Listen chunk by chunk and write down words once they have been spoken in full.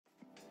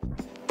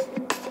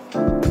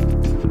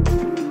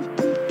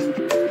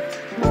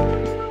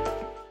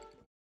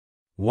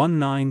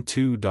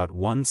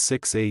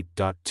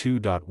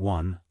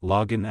192.168.2.1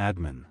 Login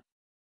Admin.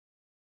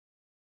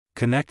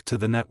 Connect to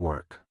the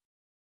network.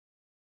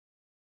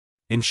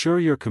 Ensure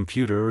your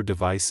computer or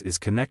device is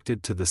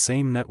connected to the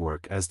same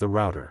network as the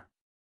router.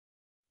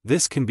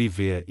 This can be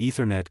via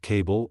Ethernet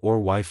cable or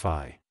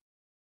Wi-Fi.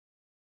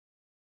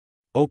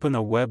 Open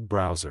a web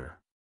browser.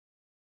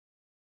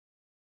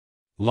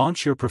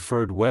 Launch your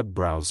preferred web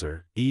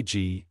browser,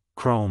 e.g.,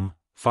 Chrome,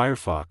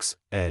 Firefox,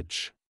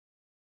 Edge.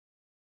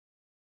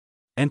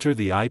 Enter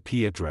the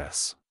IP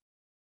address.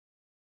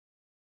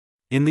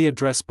 In the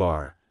address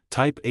bar,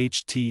 type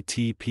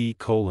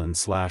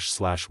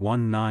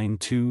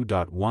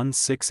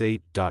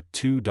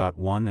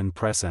http://192.168.2.1 and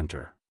press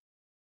Enter.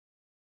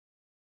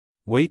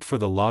 Wait for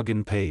the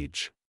login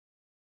page.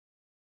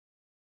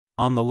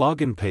 On the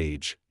login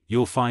page,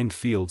 you'll find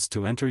fields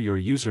to enter your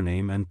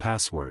username and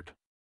password.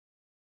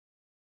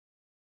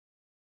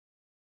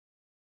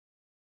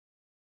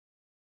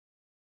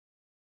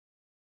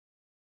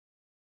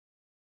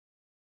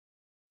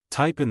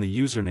 Type in the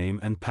username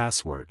and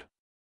password.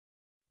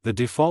 The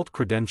default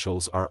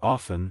credentials are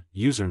often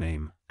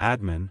username,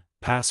 admin,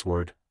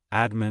 password,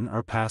 admin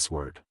or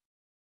password.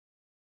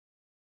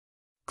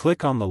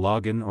 Click on the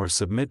Login or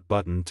Submit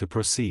button to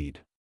proceed.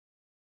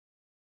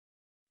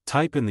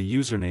 Type in the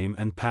username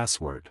and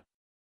password.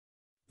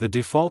 The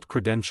default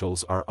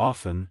credentials are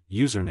often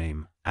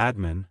username,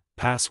 admin,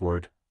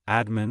 password,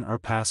 admin or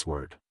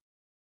password.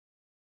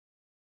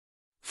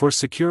 For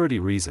security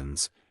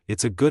reasons,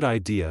 it's a good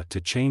idea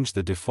to change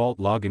the default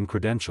login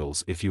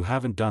credentials if you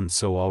haven't done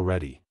so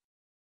already.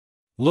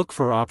 Look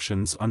for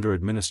options under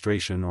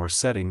Administration or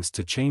Settings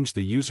to change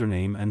the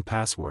username and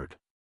password.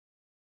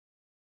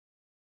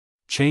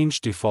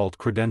 Change default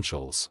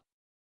credentials.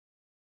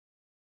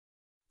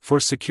 For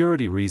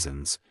security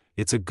reasons,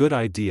 it's a good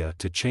idea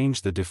to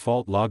change the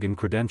default login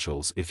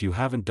credentials if you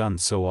haven't done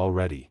so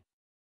already.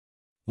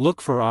 Look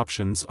for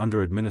options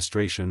under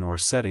Administration or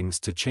Settings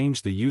to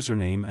change the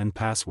username and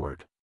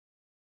password.